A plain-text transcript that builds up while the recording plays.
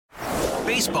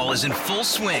Baseball is in full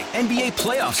swing. NBA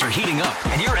playoffs are heating up,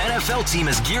 and your NFL team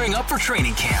is gearing up for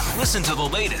training camp. Listen to the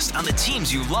latest on the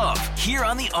teams you love here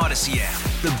on the Odyssey app.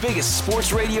 The biggest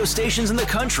sports radio stations in the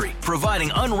country,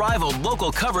 providing unrivaled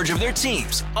local coverage of their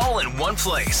teams, all in one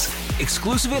place.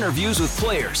 Exclusive interviews with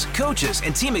players, coaches,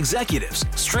 and team executives,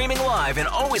 streaming live and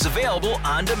always available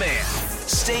on demand.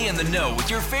 Stay in the know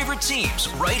with your favorite teams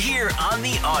right here on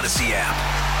the Odyssey app.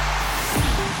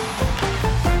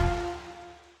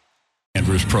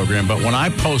 Andrew's program, but when I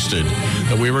posted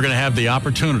that we were going to have the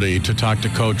opportunity to talk to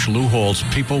Coach Lou Holtz,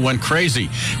 people went crazy.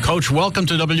 Coach, welcome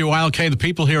to WILK. The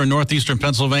people here in northeastern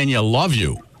Pennsylvania love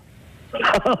you.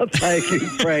 Oh, thank you,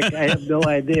 Frank. I have no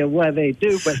idea why they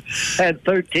do, but had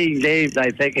 13 games, I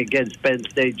think, against Penn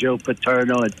State, Joe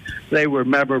Paterno, and they were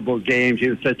memorable games. He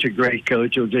was such a great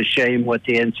coach. It was a shame what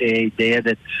the NCAA did,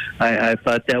 and I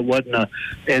thought that wasn't an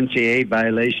NCAA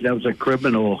violation. That was a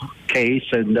criminal case,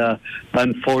 and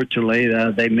unfortunately,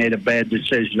 they made a bad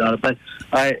decision on it. But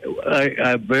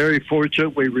I'm very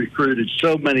fortunate. We recruited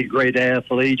so many great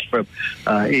athletes from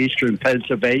eastern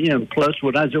Pennsylvania, and plus,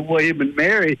 when I was at William and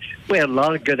Mary, we had a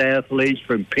lot of good athletes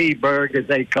from Petersburg, as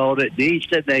they called it, in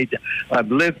Easton.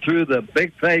 I've lived through the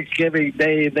big Thanksgiving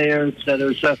Day there,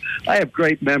 etc. So I have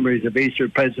great memories of eastern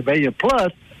Pennsylvania.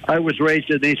 Plus, I was raised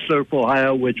in East Thorpe,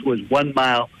 Ohio, which was 1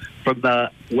 mile from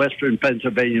the western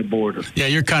Pennsylvania border. Yeah,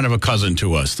 you're kind of a cousin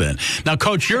to us then. Now,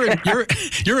 Coach,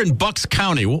 you're in Bucks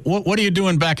County. What are you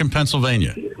doing back in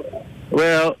Pennsylvania?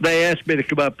 Well, they asked me to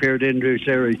come up here to introduce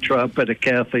Eric Trump at a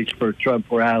Catholics for Trump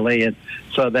rally, and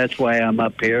so that's why I'm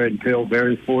up here and feel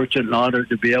very fortunate and honored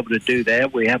to be able to do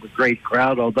that. We have a great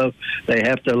crowd, although they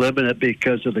have to limit it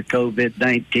because of the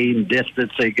COVID-19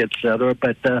 distancing, et cetera.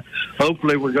 But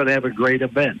hopefully we're going to have a great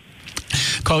event.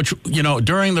 Coach,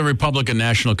 during the Republican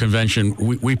National Convention,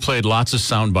 we played lots of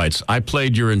sound bites. I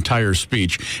played your entire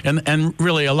speech, and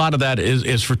really a lot of that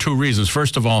is for two reasons.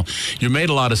 First of all, you made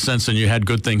a lot of sense and you had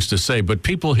good things to say, but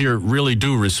people here really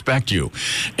do respect you.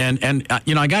 And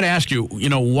I got to ask you,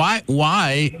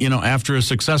 why, after a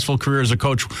successful career as a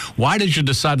coach, why did you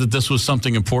decide that this was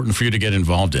something important for you to get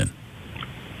involved in?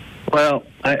 Well,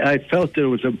 I felt it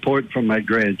was important for my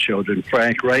grandchildren,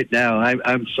 Frank. Right now,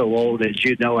 I'm so old. As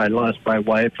you know, I lost my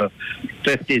wife of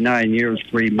 59 years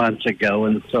 3 months ago,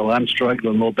 and so I'm struggling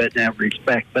a little bit in that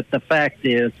respect. But the fact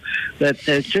is that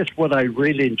it's just what I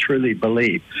really and truly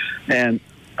believe. And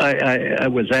I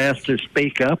was asked to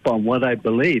speak up on what I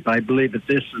believe. I believe that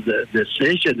this is a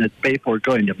decision that people are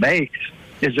going to make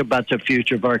is about the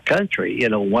future of our country.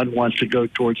 One wants to go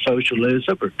towards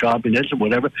socialism or communism,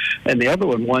 whatever, and the other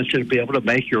one wants you to be able to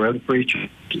make your own free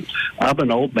choices. I'm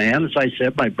an old man. As I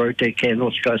said, my birthday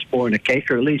candles cost more than a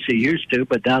cake, or at least it used to,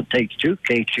 but now it takes 2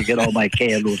 cakes to get all my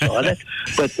candles on it.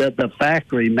 But the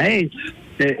fact remains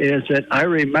is that I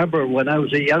remember when I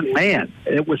was a young man,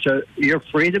 it was your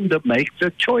freedom to make the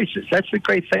choices. That's the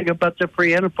great thing about the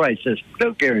free enterprise system.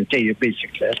 No guarantee you'll be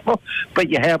successful,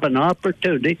 but you have an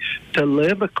opportunity to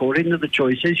live according to the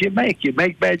choices you make. You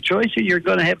make bad choices, you're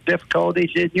going to have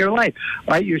difficulties in your life.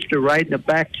 I used to ride in the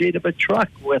back seat of a truck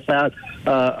without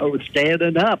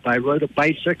standing up. I rode a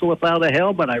bicycle without a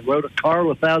helmet. I rode a car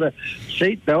without a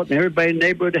seatbelt, and everybody in the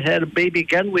neighborhood had a BB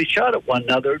gun. We shot at one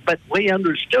another, but we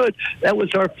understood that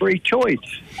was our free choice,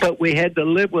 but we had to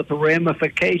live with the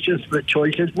ramifications of the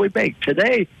choices we make.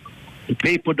 Today,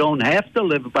 people don't have to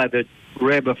live by the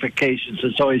ramifications.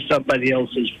 It's always somebody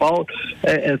else's fault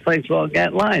and things along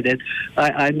that line. And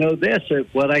I know this, that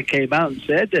when I came out and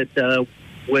said that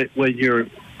when you're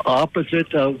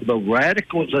opposite of the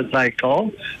radicals, as I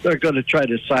call, they're going to try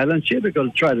to silence you. They're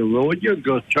going to try to ruin you. They're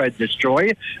going to try to destroy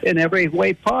you in every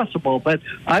way possible. But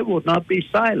I will not be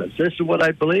silenced. This is what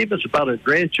I believe. It's about our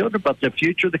grandchildren, about the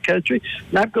future of the country.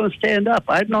 And I'm going to stand up.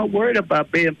 I'm not worried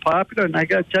about being popular. And I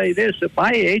got to tell you this: at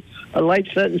my age, a life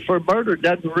sentence for murder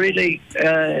doesn't really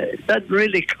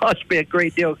cause me a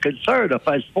great deal of concern. If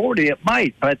I was 40, it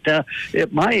might. But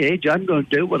at my age, I'm going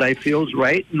to do what I feel is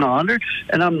right and honored,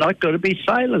 and I'm not going to be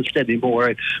silenced anymore.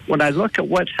 And when I look at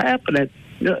what's happening,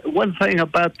 one thing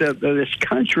about this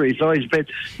country has always been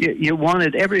you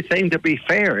wanted everything to be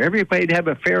fair, everybody to have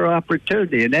a fair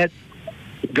opportunity, and that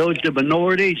goes to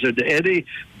minorities or to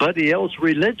anybody else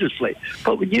religiously.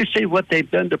 But when you see what they've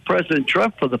done to President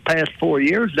Trump for the past 4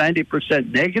 years,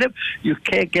 90% negative, you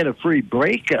can't get a free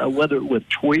break, whether with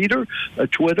Twitter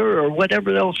or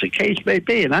whatever else the case may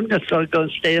be. And I'm just going to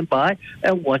stand by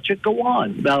and watch it go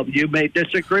on. Now, you may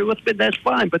disagree with me, that's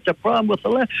fine. But the problem with the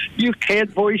left, you can't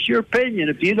voice your opinion.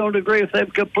 If you don't agree with them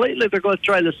completely, they're going to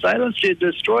try to silence you,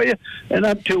 destroy you, and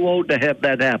I'm too old to have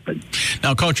that happen.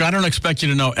 Now, Coach, I don't expect you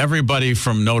to know everybody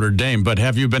from Notre Dame, but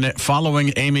have you been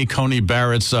following Amy Amy Coney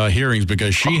Barrett's hearings,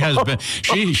 because she has been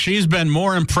she's been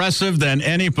more impressive than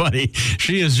anybody.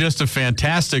 She is just a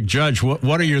fantastic judge.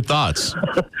 What are your thoughts?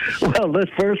 Well, let's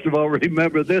first of all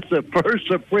remember this is the first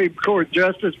Supreme Court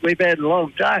justice we've had in a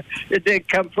long time. It did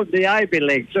come from the Ivy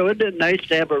League, so isn't it nice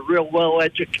to have a real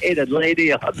well-educated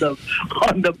lady on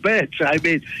the bench? I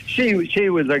mean, she's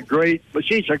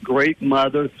a great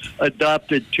mother,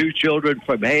 adopted 2 children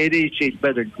from Haiti. She's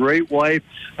been a great wife.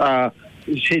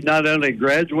 She not only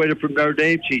graduated from Notre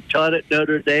Dame, she taught at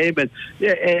Notre Dame,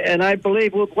 and I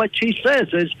believe what she says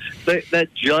is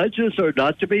that judges are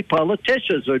not to be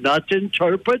politicians, are not to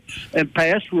interpret and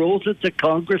pass rules that the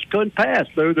Congress couldn't pass.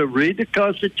 They're to read the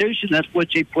Constitution. That's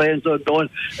what she plans on doing,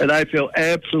 and I feel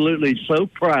absolutely so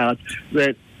proud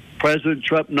that President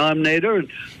Trump nominated her,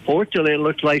 and fortunately, it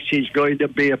looks like she's going to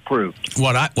be approved.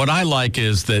 What I like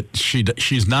is that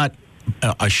she's not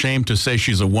ashamed to say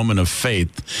she's a woman of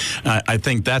faith. I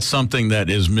think that's something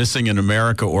that is missing in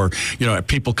America, or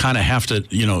people kind of have to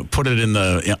put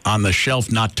it on the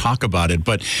shelf, not talk about it.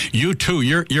 But you too,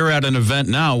 you're at an event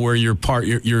now where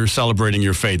you're celebrating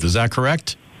your faith. Is that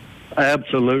correct?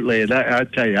 Absolutely, and I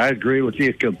tell you, I agree with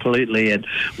you completely. And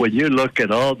when you look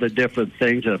at all the different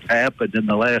things that have happened in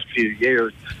the last few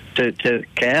years to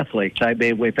Catholics, I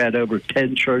mean, we've had over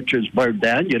 10 churches burned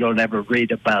down. You don't ever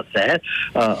read about that.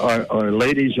 Our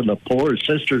ladies of the poor,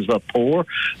 sisters of the poor,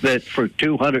 that for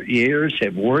 200 years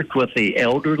have worked with the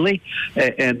elderly,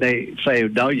 and they say,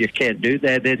 no, you can't do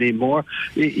that anymore.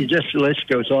 You just, the list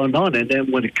goes on and on. And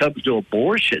then when it comes to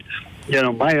abortion,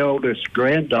 my oldest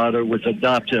granddaughter was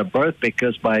adopted at birth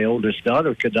because my oldest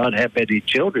daughter could not have any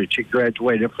children. She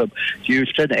graduated from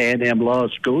Houston A&M Law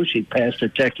School. She passed the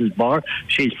Texas bar.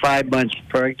 She's 5 months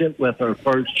pregnant with her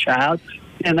first child.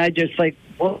 And I just think,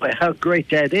 well, how great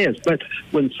that is. But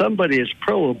when somebody is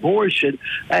pro-abortion,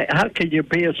 how can you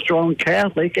be a strong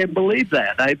Catholic and believe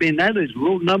that? I mean, that is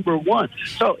rule number 1.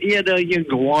 So, you can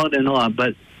go on and on.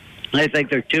 But I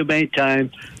think there are too many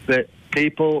times that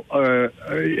people are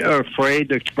afraid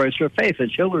to express their faith.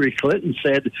 As Hillary Clinton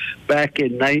said back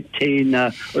in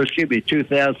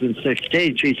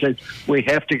 2016, she said, we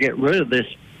have to get rid of this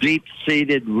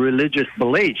deep-seated religious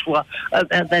beliefs. Well,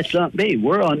 that's not me.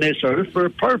 We're on this earth for a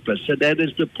purpose, and that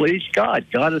is to please God.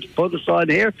 God has put us on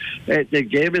here. They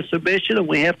gave us a mission, and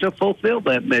we have to fulfill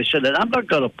that mission. And I'm not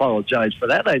going to apologize for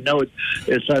that. I know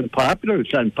it's unpopular,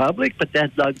 it's unpublic, but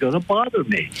that's not going to bother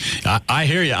me. I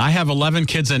hear you. I have 11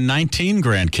 kids and 19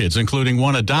 grandkids, including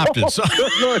one adopted.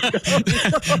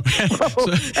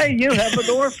 Hey, you have an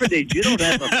orphanage. You don't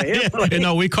have a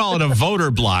family. We call it a voter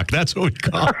block. That's what we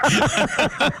call it.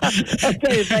 I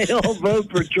tell you, they all vote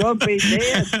for Trump. He's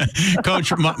dead.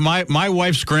 Coach, my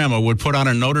wife's grandma would put on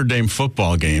a Notre Dame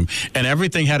football game, and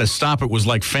everything had to stop. It was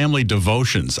like family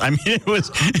devotions. I mean, it was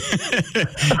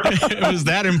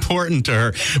that important to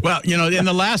her. Well, in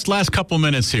the last couple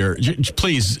minutes here,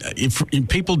 please, if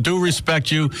people do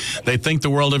respect you, they think the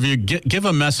world of you. Give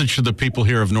a message to the people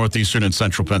here of northeastern and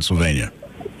central Pennsylvania.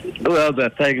 Well, the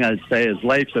thing I'd say is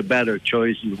life's a better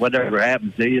choice than whatever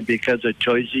happens to you because of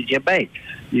choices you make.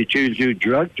 You choose to do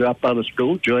drugs, drop out of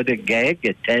school, join a gang,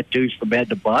 get tattoos from head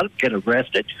to bottom, get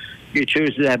arrested. You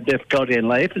choose to have difficulty in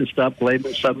life and stop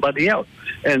blaming somebody else.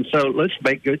 And so let's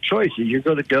make good choices. You're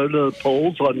going to go to the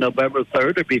polls on November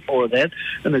 3rd or before then,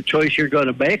 and the choice you're going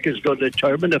to make is going to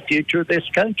determine the future of this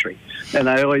country. And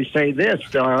I always say this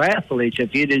to our athletes,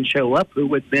 if you didn't show up, who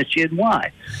would miss you and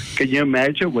why? Can you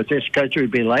imagine what this country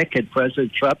would be like had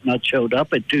President Trump not showed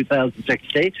up in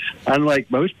 2016?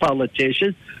 Unlike most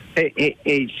politicians,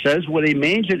 he says what he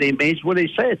means, and he means what he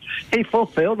says. He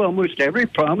fulfilled almost every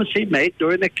promise he made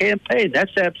during the campaign.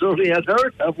 That's absolutely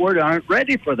unheard of. We aren't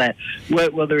ready for that,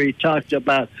 whether he talked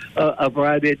about a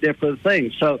variety of different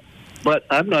things. But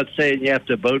I'm not saying you have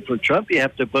to vote for Trump. You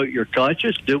have to vote your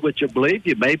conscience, do what you believe.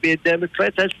 You may be a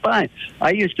Democrat. That's fine.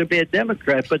 I used to be a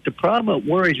Democrat, but the problem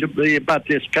that worries me about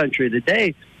this country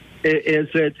today is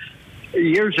that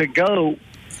years ago,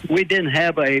 we didn't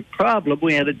have a problem.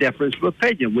 We had a difference of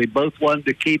opinion. We both wanted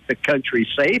to keep the country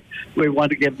safe. We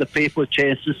wanted to give the people a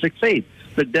chance to succeed.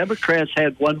 The Democrats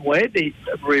had one way. The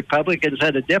Republicans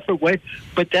had a different way.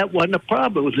 But that wasn't a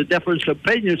problem. It was a difference of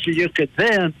opinion, so you could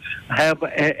then have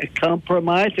a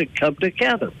compromise and come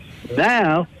together.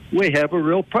 Now we have a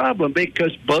real problem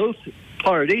because both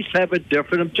parties have a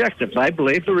different objectives. I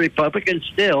believe the Republicans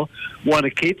still want to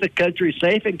keep the country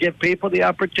safe and give people the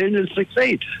opportunity to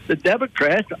succeed. The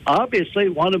Democrats obviously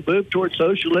want to move towards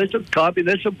socialism,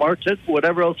 communism, Marxism,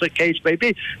 whatever else the case may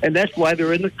be, and that's why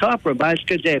they're in the compromise,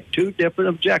 because they have two different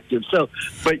objectives. So,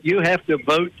 but you have to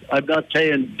vote. I'm not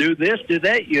saying do this, do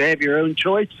that. You have your own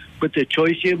choice, but the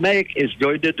choice you make is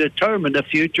going to determine the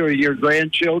future of your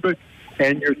grandchildren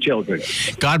and your children.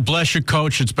 God bless you,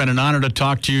 Coach. It's been an honor to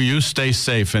talk to you. You stay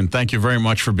safe, and thank you very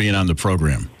much for being on the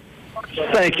program.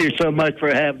 Thank you so much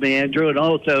for having me, Andrew. And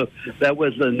also, that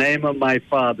was the name of my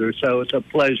father, so it's a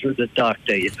pleasure to talk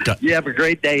to you. You have a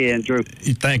great day, Andrew.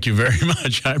 Thank you very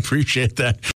much. I appreciate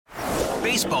that.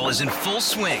 Baseball is in full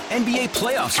swing. NBA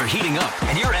playoffs are heating up,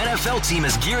 and your NFL team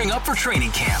is gearing up for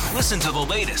training camp. Listen to the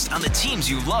latest on the teams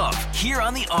you love here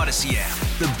on the Odyssey app.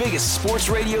 The biggest sports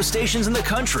radio stations in the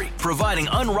country, providing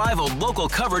unrivaled local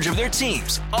coverage of their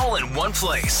teams, all in one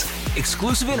place.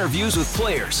 Exclusive interviews with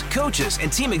players, coaches,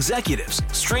 and team executives,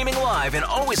 streaming live and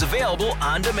always available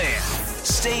on demand.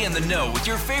 Stay in the know with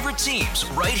your favorite teams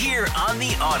right here on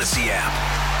the Odyssey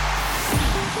app.